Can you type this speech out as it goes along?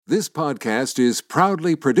This podcast is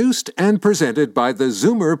proudly produced and presented by the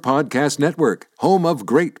Zoomer Podcast Network, home of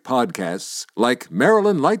great podcasts like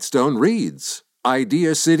Marilyn Lightstone Reads,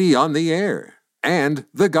 Idea City on the Air, and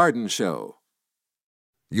The Garden Show.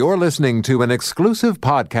 You're listening to an exclusive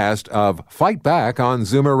podcast of Fight Back on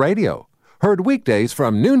Zoomer Radio, heard weekdays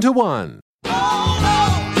from noon to 1.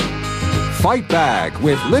 Fight Back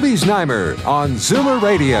with Libby Znaimer on Zoomer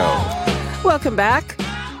Radio. Welcome back.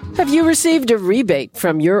 Have you received a rebate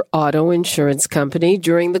from your auto insurance company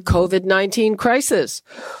during the COVID-19 crisis?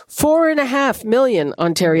 4.5 million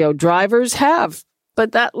Ontario drivers have,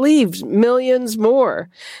 but that leaves millions more.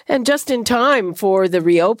 And just in time for the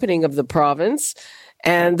reopening of the province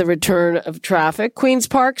and the return of traffic, Queen's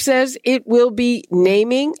Park says it will be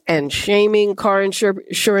naming and shaming car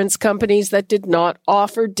insurance companies that did not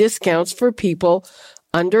offer discounts for people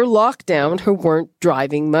under lockdown who weren't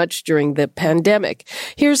driving much during the pandemic.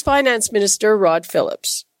 Here's Finance Minister Rod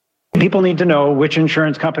Phillips. People need to know which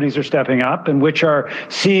insurance companies are stepping up and which are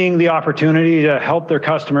seeing the opportunity to help their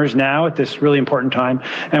customers now at this really important time,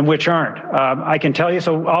 and which aren't. I can tell you.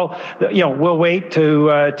 So we'll wait to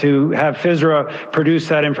have FSRA produce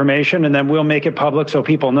that information, and then we'll make it public so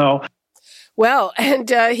people know. Well, and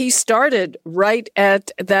he started right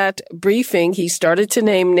at that briefing. He started to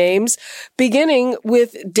name names, beginning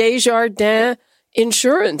with Desjardins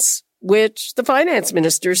Insurance, which the finance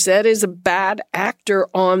minister said is a bad actor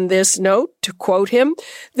on this note. To quote him,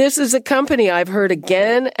 "This is a company I've heard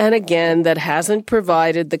again and again that hasn't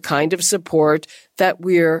provided the kind of support that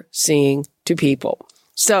we're seeing to people."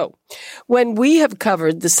 So, when we have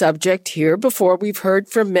covered the subject here before, we've heard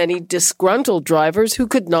from many disgruntled drivers who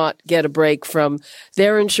could not get a break from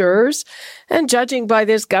their insurers. And judging by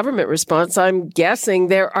this government response, I'm guessing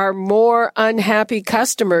there are more unhappy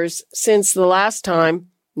customers since the last time,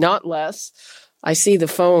 not less. I see the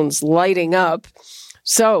phones lighting up.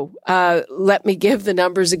 So let me give the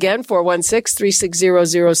numbers again,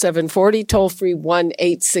 416-360-0740, toll-free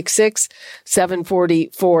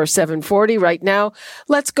 1-866-740-4740. Right now,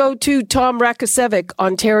 let's go to Tom Rakocevic,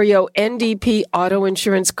 Ontario NDP auto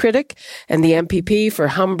insurance critic and the MPP for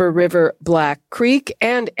Humber River Black Creek,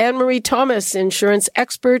 and Anne-Marie Thomas, insurance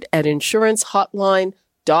expert at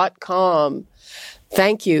insurancehotline.com.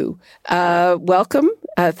 Thank you. Welcome.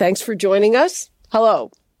 Thanks for joining us. Hello.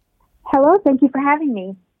 Hello, thank you for having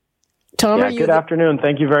me. Tom, good afternoon.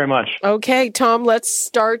 Thank you very much. Okay, Tom, let's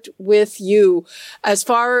start with you. As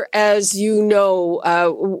far as you know,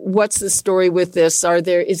 what's the story with this?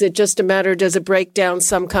 Is it just a matter, does it break down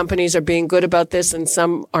some companies are being good about this and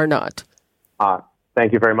some are not?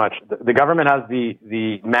 Thank you very much. The government has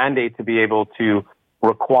the mandate to be able to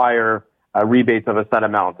require rebates of a set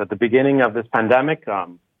amount. At the beginning of this pandemic,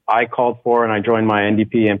 I called for, and I joined my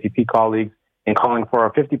NDP, MPP colleagues in calling for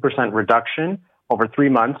a 50% reduction over 3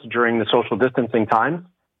 months during the social distancing times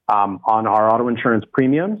on our auto insurance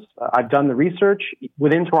premiums. I've done the research.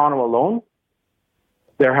 Within Toronto alone,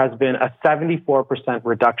 there has been a 74%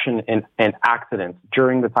 reduction in accidents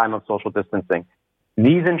during the time of social distancing.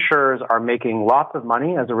 These insurers are making lots of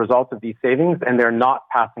money as a result of these savings, and they're not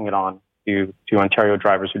passing it on to Ontario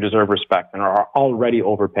drivers who deserve respect and are already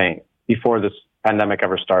overpaying before this pandemic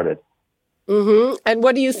ever started. Mm-hmm. And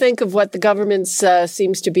what do you think of what the government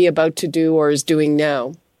seems to be about to do or is doing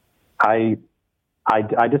now? I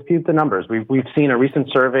dispute the numbers. We've seen a recent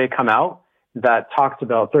survey come out that talks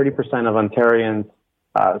about 30% of Ontarians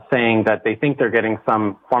saying that they think they're getting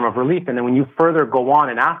some form of relief. And then when you further go on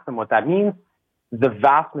and ask them what that means, the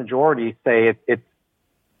vast majority say it's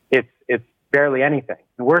barely anything.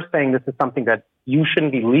 And we're saying this is something that you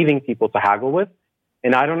shouldn't be leaving people to haggle with.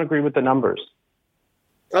 And I don't agree with the numbers.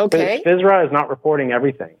 Okay. FSRA is not reporting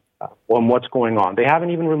everything on what's going on. They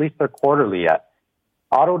haven't even released their quarterly yet.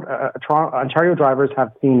 Ontario drivers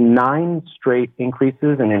have seen 9 straight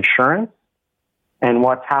increases in insurance. And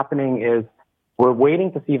what's happening is we're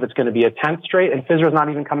waiting to see if it's going to be a 10th straight, and FSRA is not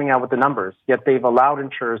even coming out with the numbers, yet they've allowed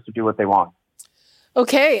insurers to do what they want.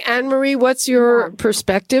 Okay. Anne-Marie, what's your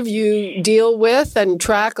perspective? You deal with and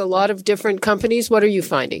track a lot of different companies. What are you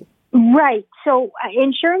finding? Right. So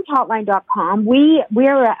insurancehotline.com, we're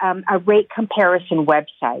a rate comparison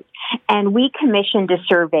website, and we commissioned a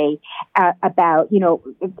survey about,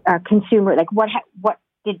 a consumer, like what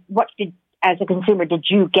did as a consumer did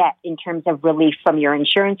you get in terms of relief from your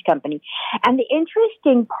insurance company? And the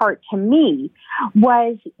interesting part to me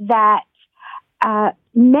was that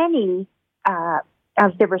many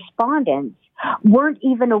of the respondents weren't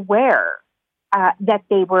even aware that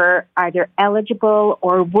they were either eligible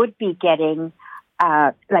or would be getting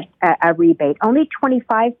a rebate. Only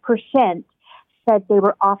 25% said they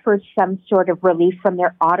were offered some sort of relief from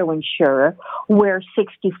their auto insurer, where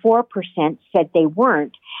 64% said they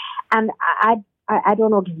weren't. And I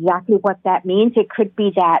don't know exactly what that means. It could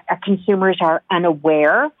be that consumers are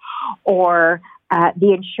unaware, or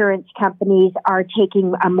the insurance companies are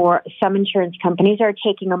taking some insurance companies are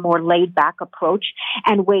taking a more laid back approach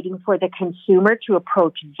and waiting for the consumer to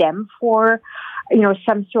approach them for,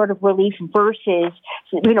 some sort of relief versus,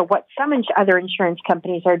 what some other insurance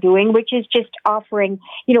companies are doing, which is just offering,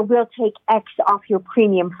 we'll take X off your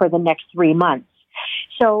premium for the next 3 months.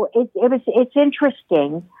 So it's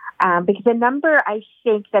interesting. Because the number I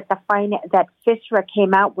think that that FSRA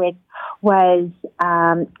came out with was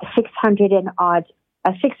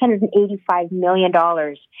 $685 million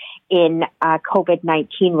in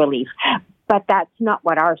COVID-19 relief. But that's not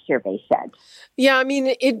what our survey said. Yeah, I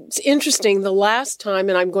mean, it's interesting. The last time,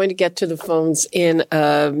 and I'm going to get to the phones in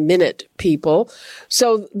a minute, people.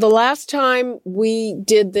 So the last time we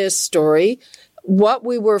did this story, what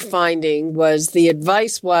we were finding was the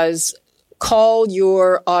advice was, call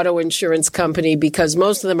your auto insurance company because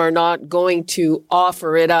most of them are not going to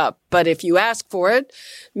offer it up. But if you ask for it,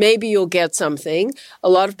 maybe you'll get something. A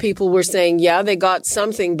lot of people were saying, yeah, they got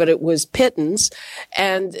something, but it was pittance.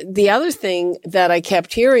 And the other thing that I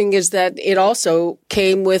kept hearing is that it also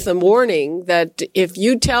came with a warning that if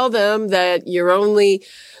you tell them that you're only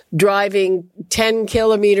driving 10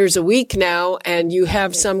 kilometers a week now and you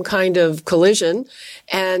have some kind of collision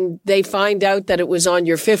and they find out that it was on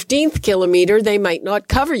your 15th kilometer, they might not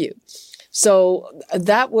cover you. So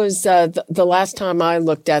that was the last time I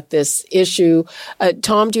looked at this issue.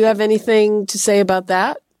 Tom, do you have anything to say about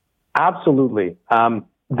that? Absolutely. The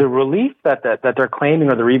relief that they're claiming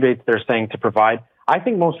or the rebates they're saying to provide, I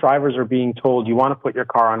think most drivers are being told, you want to put your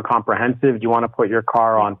car on comprehensive, you want to put your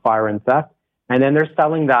car on fire and theft. And then they're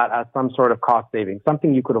selling that as some sort of cost saving,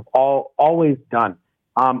 something you could have always done.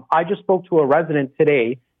 I just spoke to a resident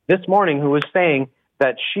this morning, who was saying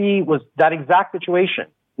that she was that exact situation.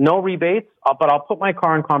 No rebates, but I'll put my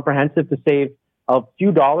car on comprehensive to save a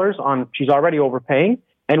few dollars on, she's already overpaying.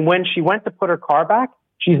 And when she went to put her car back,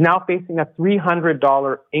 she's now facing a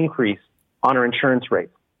 $300 increase on her insurance rate.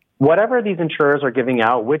 Whatever these insurers are giving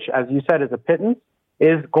out, which, as you said, is a pittance,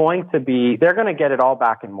 is going to be, they're going to get it all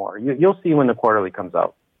back and more. You'll see when the quarterly comes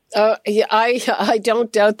out. Yeah, I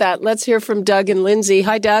don't doubt that. Let's hear from Doug and Lindsay.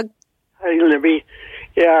 Hi, Doug. Hi, Libby.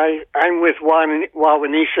 Yeah, I'm with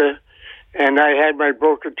Wawanesa, and I had my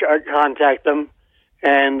broker contact them,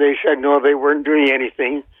 and they said, no, they weren't doing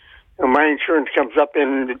anything. And my insurance comes up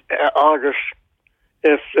in August.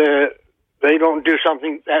 If they don't do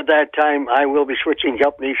something at that time, I will be switching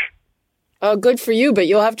companies. Oh, good for you, but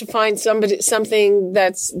you'll have to find something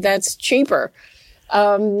that's cheaper.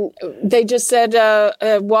 They just said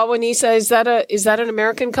Wawanesa, is that an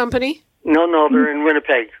American company? No, they're in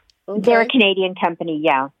Winnipeg. Okay. They're a Canadian company,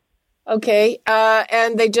 yeah. Okay,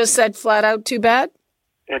 and they just said flat out too bad?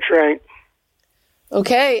 That's right.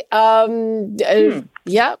 Okay,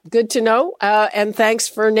 yeah, good to know, and thanks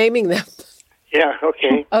for naming them. Yeah,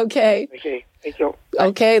 okay. Okay, thank you.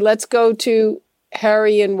 Okay, let's go to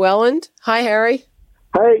Harry in Welland. Hi, Harry.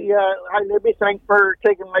 Hi, Libby. Thanks for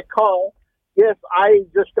taking my call. Yes, I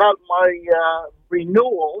just got my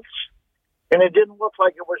renewals, and it didn't look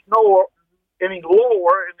like it was any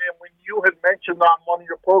lower. And then when you had mentioned on one of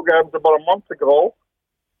your programs about a month ago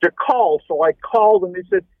to call, so I called and they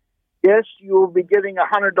said, yes, you will be getting a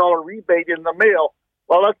 $100 rebate in the mail.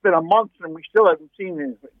 Well, that's been a month and we still haven't seen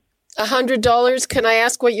anything. $100? Can I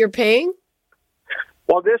ask what you're paying?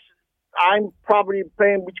 Well, I'm probably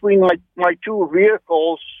paying between my two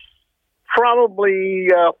vehicles, probably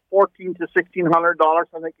 $1,400 to $1,600, I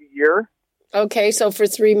think, a year. Okay, so for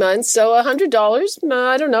 3 months, so $100.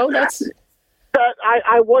 I don't know. That's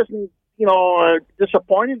I wasn't,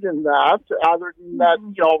 disappointed in that. Other than that,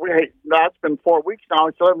 that's been 4 weeks now.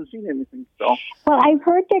 I still haven't seen anything. So, well, I've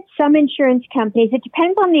heard that some insurance companies. It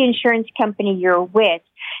depends on the insurance company you're with.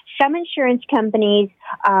 Some insurance companies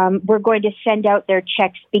were going to send out their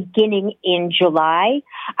checks beginning in July.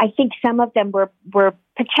 I think some of them were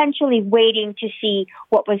potentially waiting to see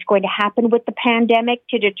what was going to happen with the pandemic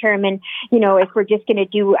to determine, if we're just going to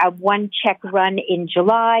do a one check run in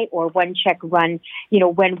July or one check run,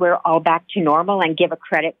 when we're all back to normal and give a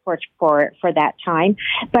credit for that time.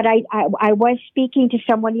 But I was speaking to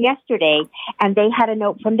someone yesterday and they had a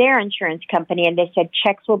note from their insurance company and they said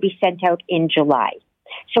checks will be sent out in July.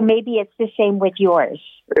 So maybe it's the same with yours.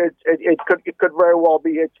 It could very well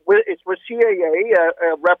be. It's with CAA,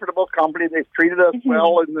 a reputable company. They've treated us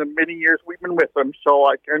well in the many years we've been with them, so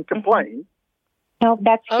I can't complain. No,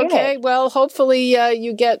 that's good. Okay, well, hopefully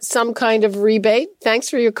you get some kind of rebate. Thanks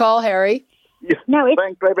for your call, Harry. No,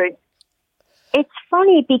 Thanks, baby. it's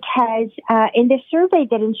funny because in the survey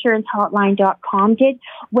that InsuranceHotline.com did,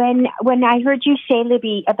 when I heard you say,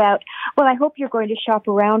 Libby, about, well, I hope you're going to shop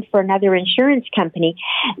around for another insurance company,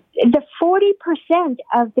 the 40%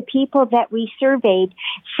 of the people that we surveyed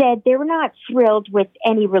said they were not thrilled with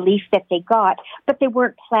any relief that they got, but they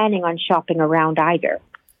weren't planning on shopping around either.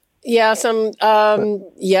 Yeah,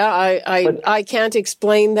 I can't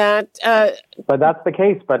explain that. But that's the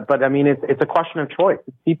case. But I mean, it's a question of choice.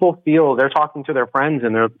 People feel they're talking to their friends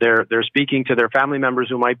and they're speaking to their family members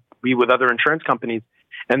who might be with other insurance companies,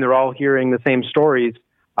 and they're all hearing the same stories,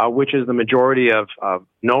 which is the majority of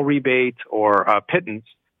no rebate or pittance.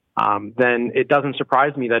 Then it doesn't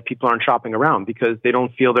surprise me that people aren't shopping around because they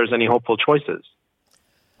don't feel there's any hopeful choices.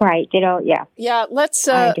 Right. Yeah. Yeah. Let's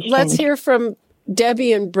hear from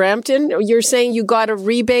Debbie in Brampton. You're saying you got a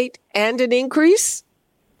rebate and an increase?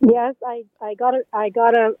 Yes, I got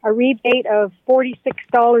a rebate of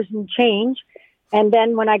 $46 and change, and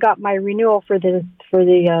then when I got my renewal for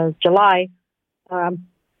the July,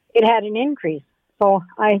 it had an increase. So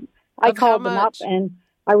I called them up, and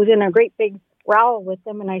I was in a great big row with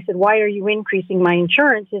them, and I said, "Why are you increasing my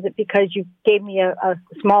insurance? Is it because you gave me a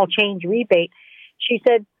small change rebate?" She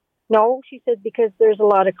said, "No." She said, "Because there's a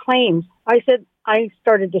lot of claims." I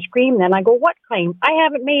started to scream then. I go, "What claim? I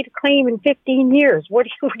haven't made a claim in 15 years. What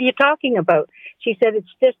are you talking about?" She said, "It's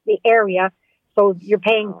just the area, so you're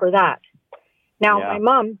paying for that." Now, my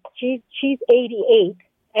mom, she's 88,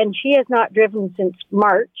 and she has not driven since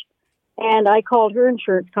March. And I called her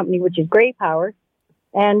insurance company, which is Grey Power,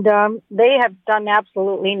 and they have done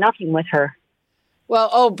absolutely nothing with her.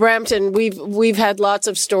 Well, Brampton, we've had lots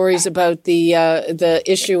of stories about the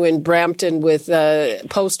issue in Brampton with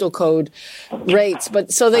postal code rates.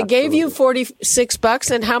 But so they gave you $46,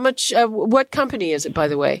 and how much? What company is it, by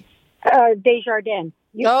the way? Desjardins.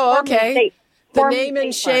 Okay. The name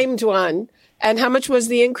and shamed one. And how much was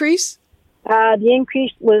the increase? The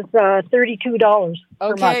increase was $32.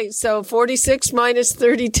 Okay, so 46 minus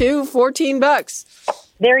 32, $14.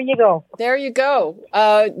 There you go.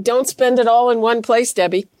 Don't spend it all in one place,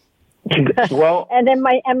 Debbie. Well, and then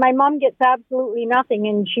my mom gets absolutely nothing,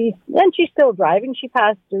 and she's still driving. She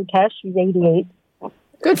passed her test. She's 88.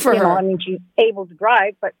 Good for her. I mean, she's able to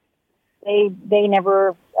drive, but they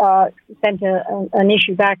never sent an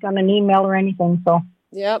issue back on an email or anything. So.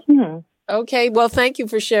 Yep. Okay. Well, thank you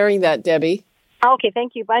for sharing that, Debbie. Okay.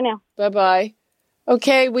 Thank you. Bye now. Bye-bye.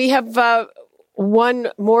 Okay. We have one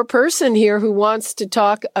more person here who wants to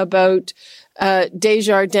talk about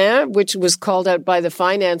Desjardins, which was called out by the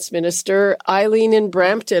finance minister. Eileen in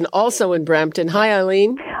Brampton, also in Brampton. Hi,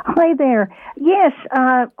 Eileen. Hi there. Yes,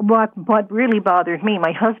 what really bothers me,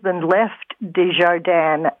 my husband left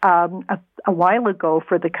Desjardins a while ago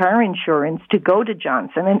for the car insurance to go to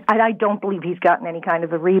Johnson, and I don't believe he's gotten any kind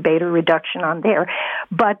of a rebate or reduction on there.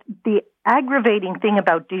 But the aggravating thing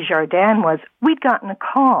about Desjardins was we'd gotten a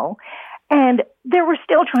call, and they were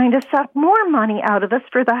still trying to suck more money out of us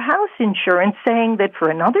for the house insurance, saying that for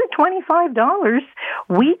another $25,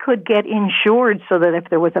 we could get insured so that if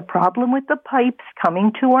there was a problem with the pipes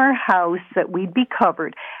coming to our house, that we'd be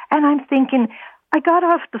covered. And I'm thinking, I got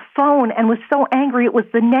off the phone and was so angry. It was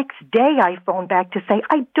the next day I phoned back to say,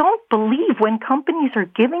 I don't believe when companies are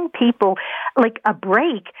giving people like a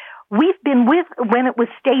break. We've been with, when it was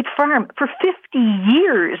State Farm, for 50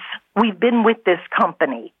 years, we've been with this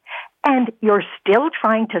company. And you're still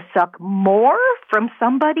trying to suck more from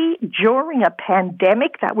somebody during a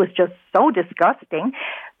pandemic? That was just so disgusting.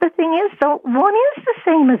 The thing is, though, one is the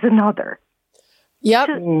same as another. Yep.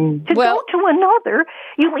 To go to another,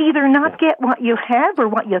 you'll either not get what you have or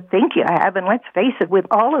what you think you have. And let's face it, with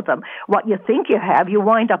all of them, what you think you have, you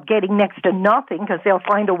wind up getting next to nothing because they'll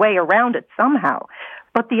find a way around it somehow.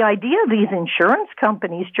 But the idea of these insurance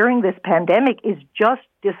companies during this pandemic is just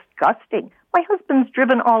disgusting. My husband's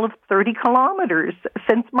driven all of 30 kilometers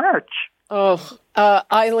since March. Oh,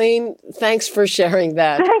 Eileen, thanks for sharing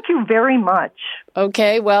that. Thank you very much.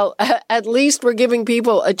 Okay, well, at least we're giving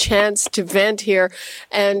people a chance to vent here.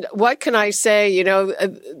 And what can I say? You know,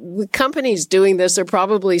 the companies doing this are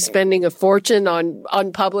probably spending a fortune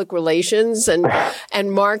on public relations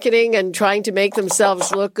and marketing and trying to make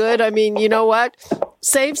themselves look good. I mean, you know what?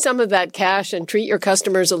 Save some of that cash and treat your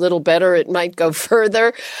customers a little better. It might go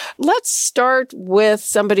further. Let's start with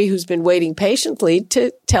somebody who's been waiting patiently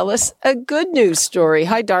to tell us a good news story.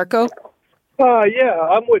 Hi, Darko. Yeah,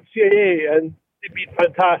 I'm with CAA, and it'd be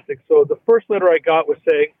fantastic. So the first letter I got was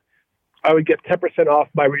saying I would get 10% off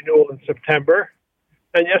my renewal in September.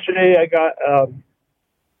 And yesterday I got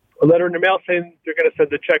a letter in the mail saying they're going to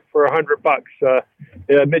send a check for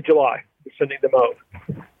 $100 mid-July. They're sending them out.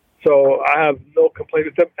 So I have no complaint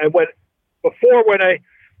with them. And when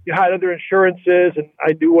you had other insurances, and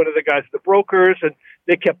I knew one of the guys, the brokers, and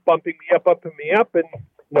they kept bumping me up, and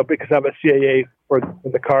because I'm a CAA for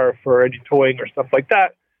the car for any towing or stuff like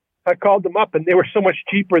that, I called them up, and they were so much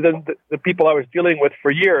cheaper than the people I was dealing with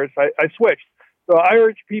for years. I switched. So I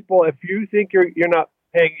urge people, if you think you're not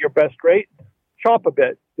paying your best rate, shop a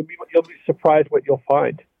bit. You'll be surprised what you'll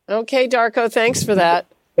find. Okay, Darko, thanks for that.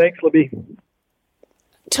 Thanks, Libby.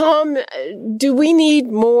 Tom, do we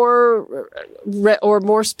need more or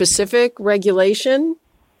more specific regulation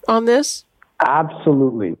on this?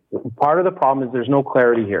 Absolutely. Part of the problem is there's no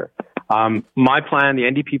clarity here. My plan, the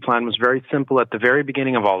NDP plan, was very simple at the very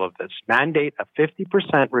beginning of all of this. Mandate a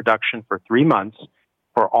 50% reduction for 3 months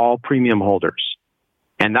for all premium holders.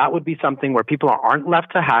 And that would be something where people aren't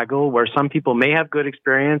left to haggle, where some people may have good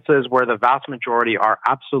experiences, where the vast majority are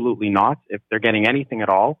absolutely not, if they're getting anything at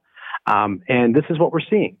all. And this is what we're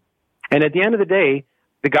seeing. And at the end of the day,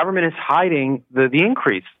 the government is hiding the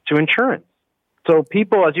increase to insurance. So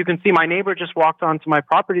people, as you can see, my neighbor just walked onto my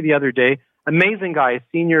property the other day. Amazing guy, a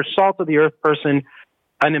senior, salt-of-the-earth person,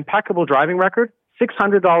 an impeccable driving record,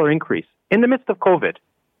 $600 increase in the midst of COVID.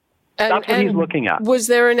 That's what he's looking at. Was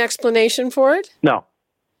there an explanation for it? No.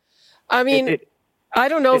 I mean, I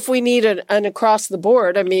don't know if we need an across the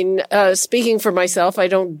board. I mean, speaking for myself, I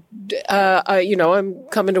don't, I'm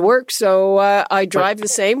coming to work, so I drive the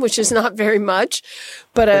same, which is not very much.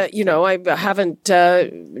 But, I haven't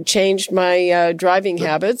changed my driving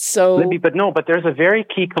habits. So, Libby, but there's a very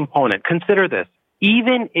key component. Consider this.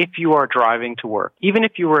 Even if you are driving to work, even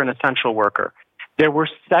if you were an essential worker, there were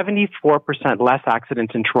 74% less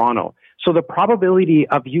accidents in Toronto. So the probability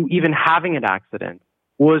of you even having an accident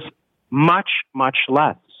was much, much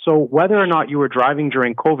less. So whether or not you were driving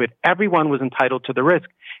during COVID, everyone was entitled to the risk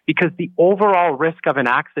because the overall risk of an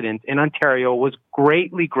accident in Ontario was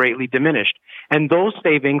greatly, greatly diminished. And those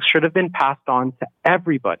savings should have been passed on to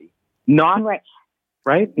everybody. Not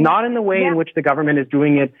in the way in which the government is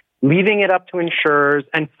doing it, leaving it up to insurers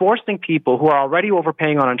and forcing people who are already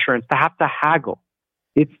overpaying on insurance to have to haggle.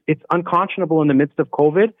 It's unconscionable in the midst of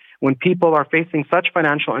COVID when people are facing such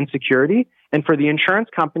financial insecurity, and for the insurance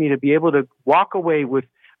company to be able to walk away with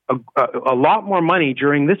a lot more money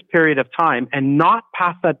during this period of time and not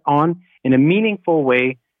pass that on in a meaningful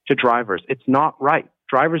way to drivers. It's not right.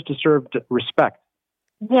 Drivers deserve respect.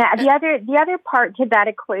 Yeah, the other part to that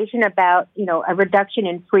equation about, a reduction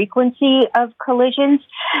in frequency of collisions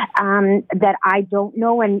that I don't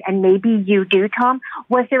know, and maybe you do, Tom,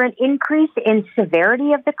 was there an increase in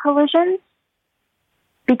severity of the collisions?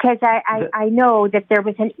 Because I know that there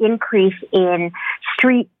was an increase in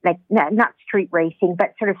not street racing,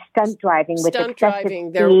 but sort of stunt driving with excessive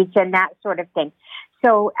speeds and that sort of thing.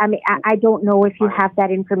 So, I mean, I don't know if you have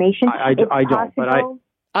that information. I don't, but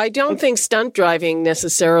I don't think stunt driving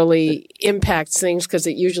necessarily impacts things because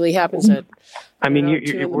it usually happens at. I don't.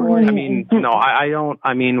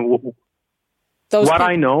 I mean,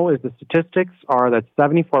 I know is the statistics are that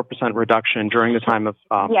 74% reduction during the time of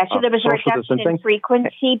so there was a reduction in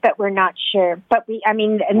frequency, but we're not sure. But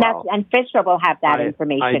and Fisher will have that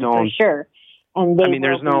information for sure. And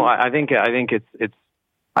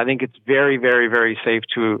I think it's very, very, very safe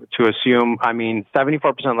to assume. I mean,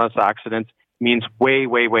 74% less accidents means way,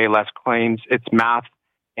 way, way less claims. It's math.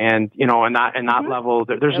 And, in that level,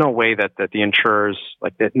 there's no way that the insurers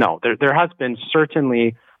like that. No, there has been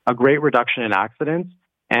certainly a great reduction in accidents,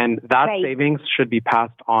 and that savings should be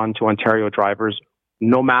passed on to Ontario drivers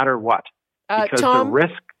no matter what. Because Tom, the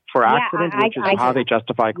risk for accidents, which is how they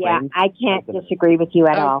justify claims. Yeah, I can't disagree with you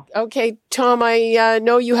at all. Okay, Tom, I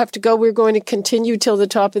know you have to go. We're going to continue till the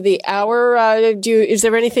top of the hour. Is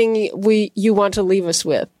there anything you want to leave us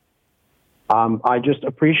with? I just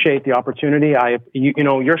appreciate the opportunity.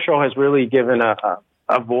 Your show has really given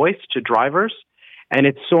a voice to drivers, and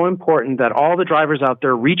it's so important that all the drivers out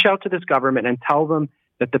there reach out to this government and tell them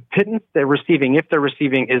that the pittance they're receiving, if they're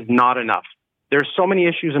receiving, is not enough. There's so many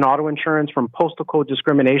issues in auto insurance, from postal code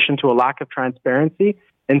discrimination to a lack of transparency,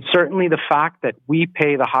 and certainly the fact that we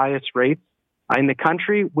pay the highest rates in the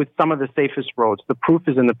country with some of the safest roads. The proof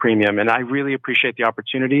is in the premium, and I really appreciate the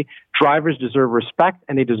opportunity. Drivers deserve respect,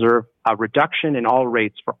 and they deserve a reduction in all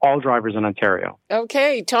rates for all drivers in Ontario.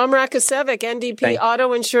 Okay, Tom Rakocevic, NDP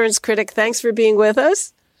auto insurance critic, thanks for being with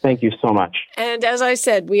us. Thank you so much. And as I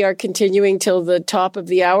said, we are continuing till the top of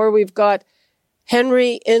the hour. We've got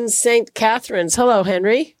Henry in St. Catharines. Hello,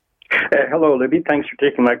 Henry. Hello, Libby. Thanks for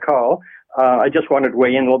taking my call. I just wanted to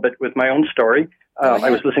weigh in a little bit with my own story. I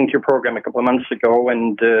was listening to your program a couple of months ago,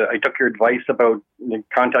 and I took your advice about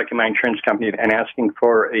contacting my insurance company and asking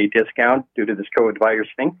for a discount due to this COVID virus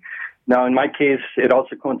thing. Now, in my case, it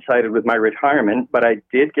also coincided with my retirement, but I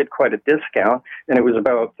did get quite a discount, and it was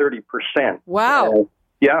about 30%. Wow.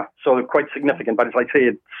 Yeah, so quite significant. But as I say,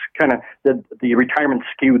 it's kind of the retirement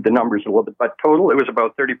skewed the numbers a little bit. But total, it was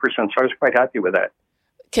about 30%. So I was quite happy with that.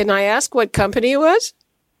 Can I ask what company it was?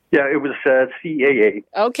 Yeah, it was CAA.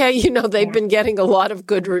 Okay, they've been getting a lot of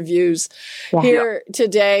good reviews here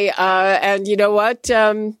today. And you know what?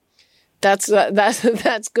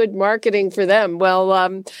 That's good marketing for them.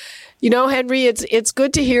 Well, Henry, it's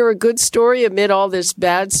good to hear a good story amid all this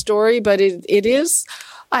bad story, but it is,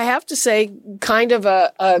 I have to say, kind of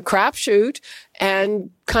a crapshoot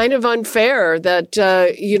and kind of unfair that,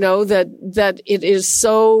 that it is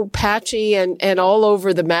so patchy and all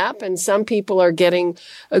over the map. And some people are getting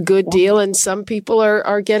a good deal and some people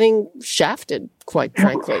are getting shafted, quite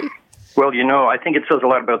frankly. Well, I think it says a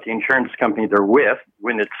lot about the insurance company they're with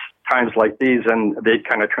when it's times like these and they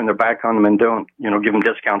kind of turn their back on them and don't, give them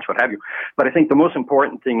discounts, what have you. But I think the most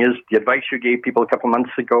important thing is the advice you gave people a couple of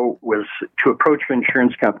months ago was to approach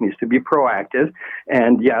insurance companies, to be proactive.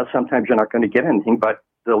 And yeah, sometimes you're not going to get anything, but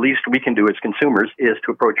the least we can do as consumers is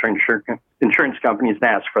to approach our insurance companies and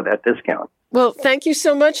ask for that discount. Well, thank you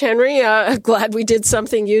so much, Henry. Glad we did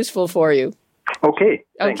something useful for you. Okay.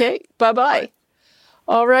 Thanks. Okay. Bye-bye.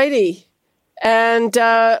 All righty. And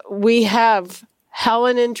we have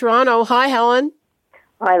Helen in Toronto. Hi, Helen.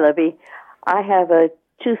 Hi, Libby. I have a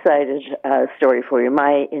two-sided story for you.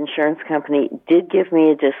 My insurance company did give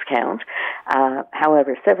me a discount.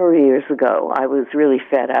 However, several years ago, I was really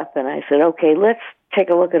fed up, and I said, okay, let's take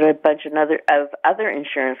a look at a bunch of other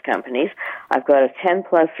insurance companies. I've got a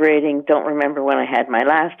 10-plus rating. Don't remember when I had my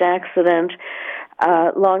last accident.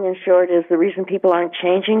 Long and short is the reason people aren't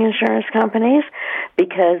changing insurance companies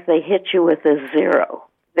because they hit you with a zero.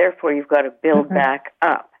 Therefore, you've got to build back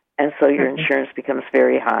up. And so your insurance becomes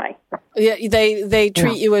very high. Yeah, they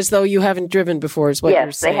treat you as though you haven't driven before is what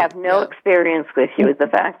you're saying. Yes, they have no experience with you. The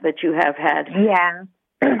fact that you have had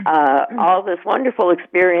all this wonderful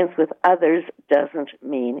experience with others doesn't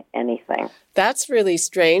mean anything. That's really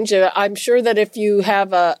strange. I'm sure that if you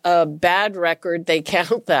have a bad record, they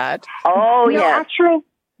count that. Oh, yeah. Actually,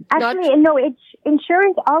 no, it's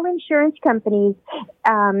insurance. All insurance companies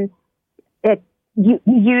you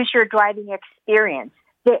use your driving experience.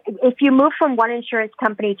 If you move from one insurance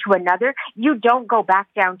company to another, you don't go back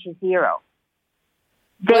down to zero.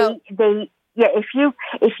 If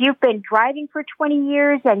you've been driving for 20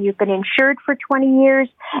 years and you've been insured for 20 years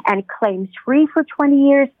and claims free for 20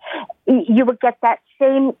 years, you will get that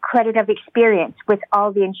same credit of experience with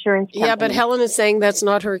all the insurance companies. Yeah, but Helen is saying that's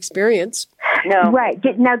not her experience. No. Right.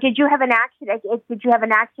 Did you have an accident? Did you have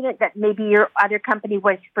an accident that maybe your other company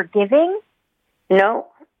was forgiving? No.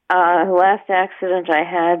 Last accident I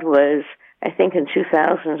had was, I think, in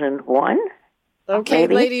 2001. Okay,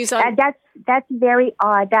 maybe. Ladies. That's very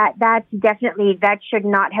odd. That should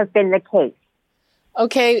not have been the case.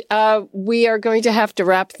 Okay, we are going to have to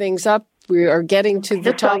wrap things up. We are getting to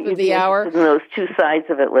the top of the hour. Those two sides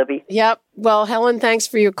of it, Libby. Yep. Well, Helen, thanks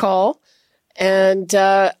for your call. And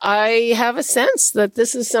I have a sense that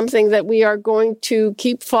this is something that we are going to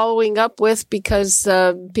keep following up with because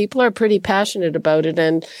people are pretty passionate about it.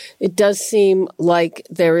 And it does seem like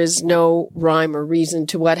there is no rhyme or reason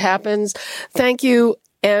to what happens. Thank you,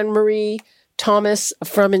 Anne-Marie Thomas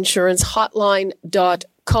from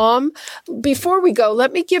insurancehotline.com. Before we go,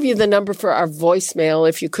 let me give you the number for our voicemail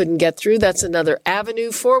if you couldn't get through. That's another avenue,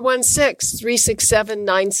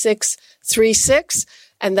 416-367-9636.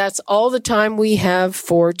 And that's all the time we have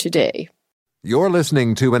for today. You're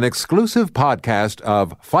listening to an exclusive podcast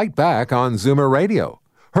of Fight Back on Zoomer Radio.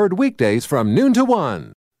 Heard weekdays from noon to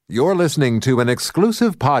 1. You're listening to an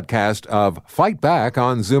exclusive podcast of Fight Back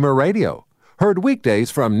on Zoomer Radio. Heard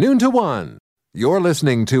weekdays from noon to 1. You're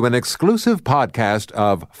listening to an exclusive podcast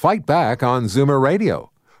of Fight Back on Zoomer Radio.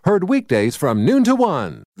 Heard weekdays from noon to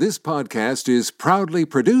 1. This podcast is proudly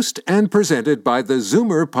produced and presented by the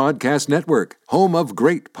Zoomer Podcast Network, home of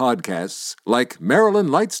great podcasts like Marilyn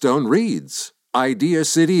Lightstone Reads, Idea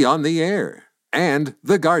City on the Air, and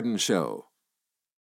The Garden Show.